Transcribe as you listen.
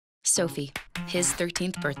Sophie, his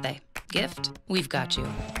 13th birthday. Gift? We've got you.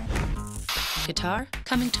 Guitar?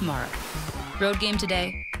 Coming tomorrow. Road game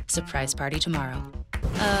today, surprise party tomorrow.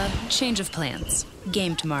 Change of plans.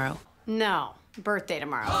 Game tomorrow. No, birthday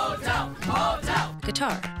tomorrow. Hotel, hotel.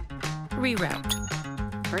 Guitar?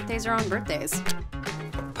 Reroute. Birthdays are on birthdays.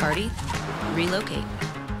 Party? Relocate.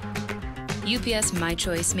 UPS My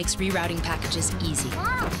Choice makes rerouting packages easy.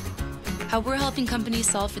 How we're helping companies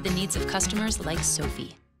solve for the needs of customers like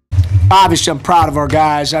Sophie. Obviously, I'm proud of our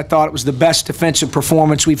guys. I thought it was the best defensive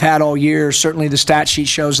performance we've had all year. Certainly the stat sheet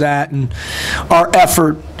shows that. And our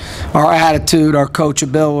effort, our attitude, our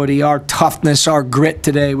coachability, our toughness, our grit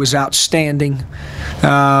today was outstanding.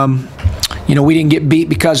 We didn't get beat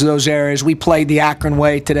because of those areas. We played the Akron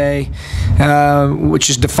way today, which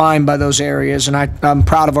is defined by those areas. And I'm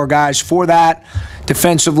proud of our guys for that.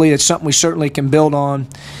 Defensively, it's something we certainly can build on.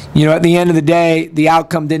 At the end of the day, the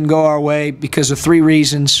outcome didn't go our way because of three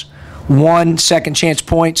reasons. One, second chance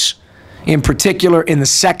points, in particular in the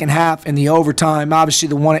second half and the overtime. Obviously,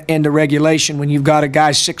 the one at end of regulation, when you've got a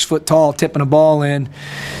guy 6 foot tall tipping a ball in,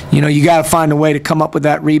 you got to find a way to come up with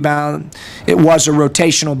that rebound. It was a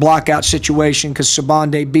rotational blockout situation because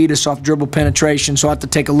Sabande beat us off dribble penetration, so I have to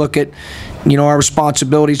take a look at our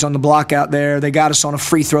responsibilities on the blockout there. They got us on a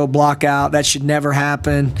free throw blockout. That should never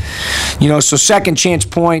happen. So second chance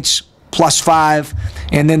points, +5,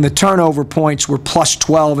 and then the turnover points were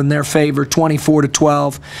 +12 in their favor,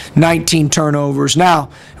 24-12, 19 turnovers. Now,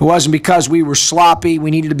 it wasn't because we were sloppy.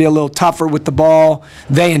 We needed to be a little tougher with the ball.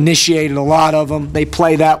 They initiated a lot of them. They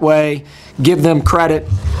play that way. Give them credit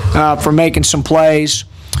for making some plays.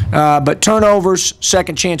 But turnovers,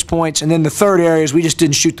 second chance points, and then the third area is we just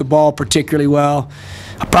didn't shoot the ball particularly well.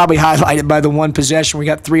 Probably highlighted by the one possession. We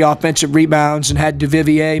got 3 offensive rebounds and had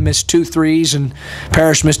DeVivier miss 2 threes, and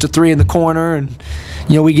Parrish missed a 3 in the corner. And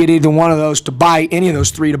we get either one of those to bite, any of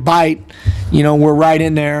those 3 to bite. We're right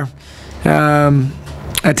in there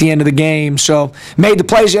at the end of the game. So made the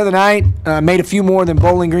plays the other night. Made a few more than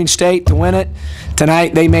Bowling Green State to win it.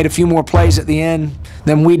 Tonight they made a few more plays at the end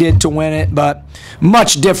than we did to win it, but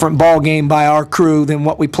much different ball game by our crew than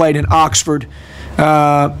what we played in Oxford.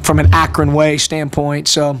 From an Akron way standpoint.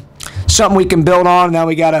 So something we can build on. Now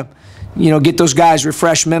we got to, get those guys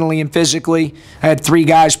refreshed mentally and physically. I had 3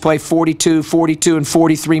 guys play 42, and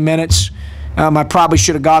 43 minutes. I probably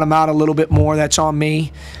should have got them out a little bit more. That's on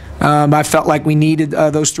me. I felt like we needed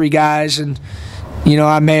those 3 guys, and,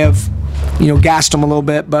 I may have, gassed them a little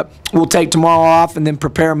bit, but we'll take tomorrow off and then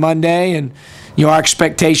prepare Monday. And, our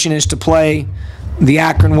expectation is to play the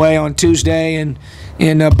Akron way on Tuesday and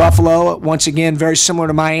in Buffalo. Once again, very similar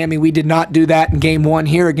to Miami. We did not do that in game 1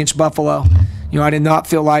 here against Buffalo. I did not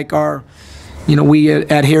feel like we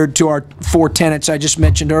adhered to our 4 tenets I just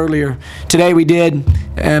mentioned earlier. Today we did,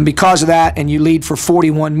 and because of that, and you lead for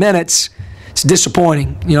 41 minutes, it's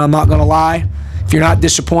disappointing. I'm not going to lie. If you're not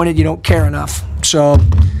disappointed, you don't care enough.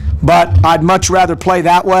 But I'd much rather play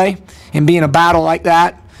that way and be in a battle like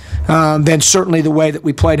that than certainly the way that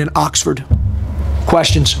we played in Oxford.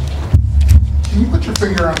 Questions? Can you put your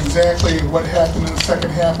finger on exactly what happened in the second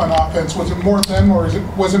half on offense? Was it more them, or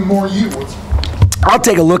was it more you? I'll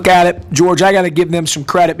take a look at it, George. I got to give them some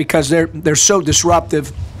credit because they're so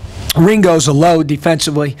disruptive. Ringo's a load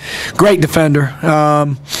defensively, great defender.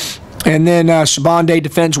 And then Sabande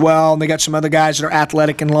defends well, and they got some other guys that are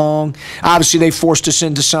athletic and long. Obviously, they forced us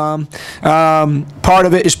into some. Part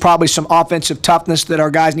of it is probably some offensive toughness that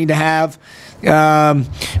our guys need to have.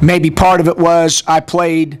 Maybe part of it was I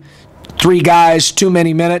played 3 guys too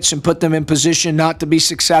many minutes and put them in position not to be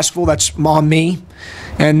successful. That's on me.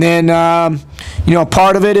 And then,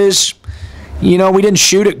 part of it is, we didn't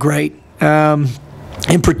shoot it great.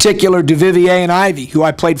 In particular, DeVivier and Ivy, who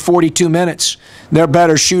I played 42 minutes. They're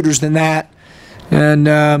better shooters than that. And,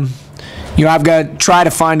 I've got to try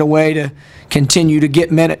to find a way to continue to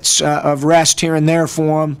get minutes of rest here and there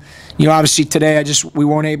for them. Obviously today we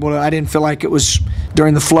weren't able to. I didn't feel like it was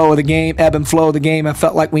during the flow of the game, ebb and flow of the game. I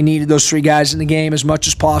felt like we needed those 3 guys in the game as much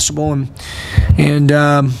as possible, and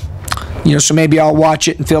so maybe I'll watch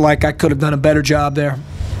it and feel like I could have done a better job there.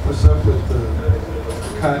 What's up with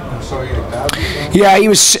the cut? I'm sorry, yeah, he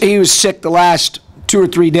was sick the last 2 or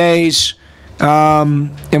 3 days.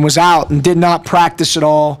 And was out and did not practice at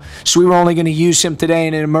all. So we were only going to use him today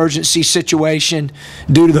in an emergency situation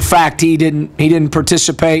due to the fact he didn't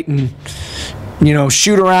participate and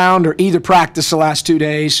shoot around or either practice the last 2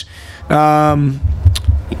 days.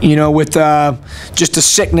 with just a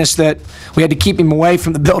sickness that we had to keep him away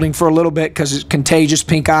from the building for a little bit because it's contagious,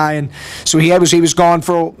 pink eye, and so he was gone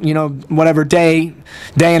for whatever day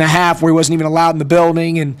and a half where he wasn't even allowed in the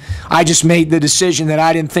building, and I just made the decision that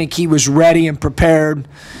I didn't think he was ready and prepared,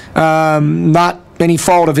 not any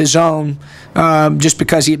fault of his own, just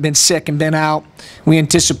because he had been sick and been out. We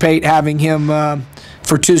anticipate having him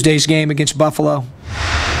for Tuesday's game against Buffalo.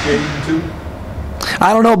 Jaden too?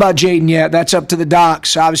 I don't know about Jaden yet. That's up to the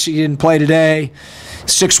docs. Obviously, he didn't play today.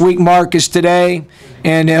 6-week mark is today,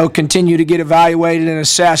 and he'll continue to get evaluated and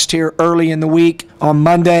assessed here early in the week on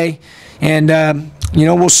Monday. And,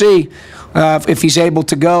 we'll see if he's able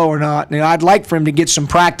to go or not. I'd like for him to get some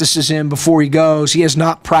practices in before he goes. He has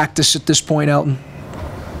not practiced at this point, Elton.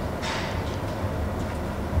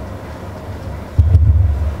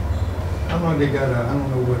 How long they got, I don't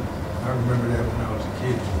know what, I remember that when I was a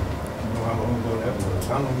kid. You know how long ago that was.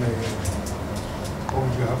 How long they hold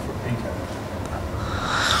you out for pink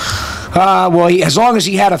eye? Well, as long as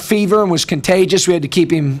he had a fever and was contagious, we had to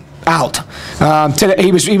keep him out.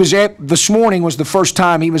 Today, this morning was the first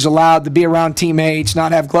time he was allowed to be around teammates,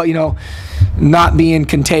 not have, not be in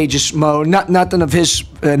contagious mode. Nothing of his.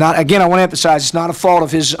 Again, I want to emphasize, it's not a fault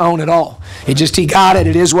of his own at all. He got it.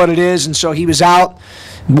 It is what it is, and so he was out.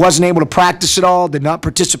 Wasn't able to practice at all, did not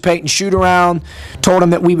participate in shoot-around, told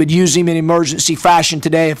him that we would use him in emergency fashion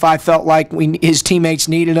today if I felt like his teammates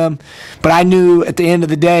needed him. But I knew at the end of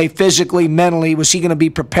the day, physically, mentally, was he going to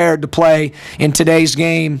be prepared to play in today's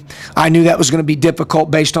game? I knew that was going to be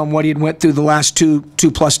difficult based on what he had went through the last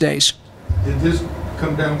two-plus days. Did this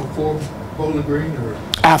come down before Bowling Green or?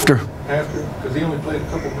 After. After? Because he only played a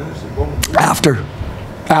couple minutes at Bowling Green.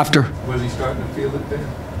 After. Was he starting to feel it then?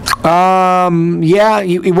 Yeah,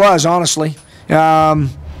 he was, honestly. He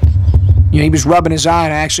was rubbing his eye,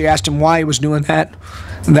 and I actually asked him why he was doing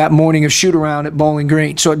that morning of shoot-around at Bowling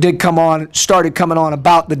Green. So it started coming on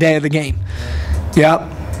about the day of the game. Yeah.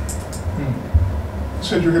 You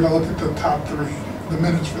said you're going to look at the top three, the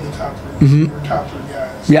minutes for the top three, your top three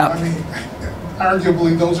guys. Yeah. I mean,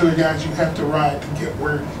 arguably, those are the guys you have to ride to get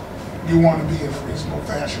where you want to be in a reasonable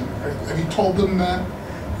fashion. Right? Have you told them that?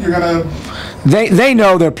 You're gonna. They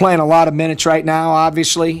know they're playing a lot of minutes right now,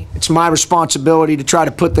 obviously. It's my responsibility to try to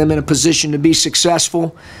put them in a position to be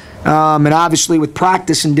successful. And obviously with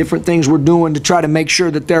practice and different things we're doing to try to make sure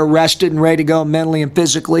that they're rested and ready to go mentally and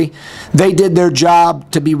physically. They did their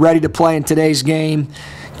job to be ready to play in today's game.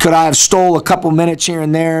 Could I have stole a couple minutes here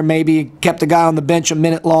and there, maybe kept the guy on the bench a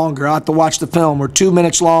minute longer? I'll have to watch the film, or 2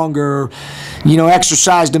 minutes longer, or,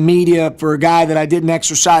 exercised the media for a guy that I didn't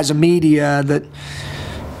exercise the media that...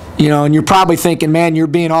 and you're probably thinking, man, you're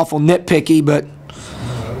being awful nitpicky, but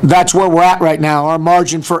that's where we're at right now. Our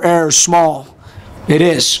margin for error is small. It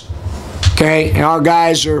is. Okay? And our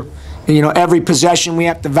guys are, every possession we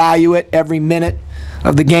have to value it. Every minute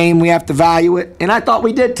of the game we have to value it. And I thought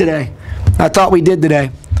we did today. I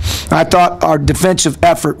thought our defensive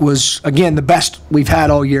effort was, again, the best we've had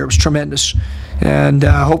all year. It was tremendous. And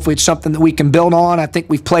hopefully it's something that we can build on. I think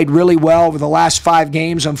we've played really well over the last 5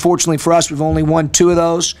 games. Unfortunately for us, we've only won 2 of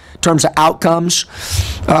those in terms of outcomes.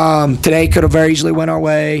 Today could have very easily went our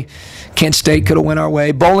way. Kent State could have went our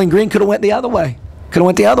way. Bowling Green could have went the other way.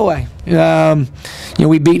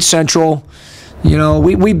 We beat Central.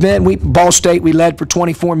 Ball State, we led for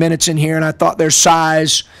 24 minutes in here, and I thought their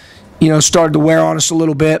size started to wear on us a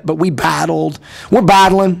little bit, but we battled. We're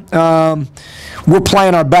battling. We're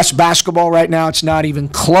playing our best basketball right now. It's not even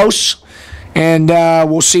close. And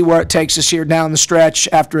we'll see where it takes us here down the stretch.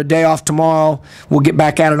 After a day off tomorrow, we'll get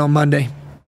back at it on Monday.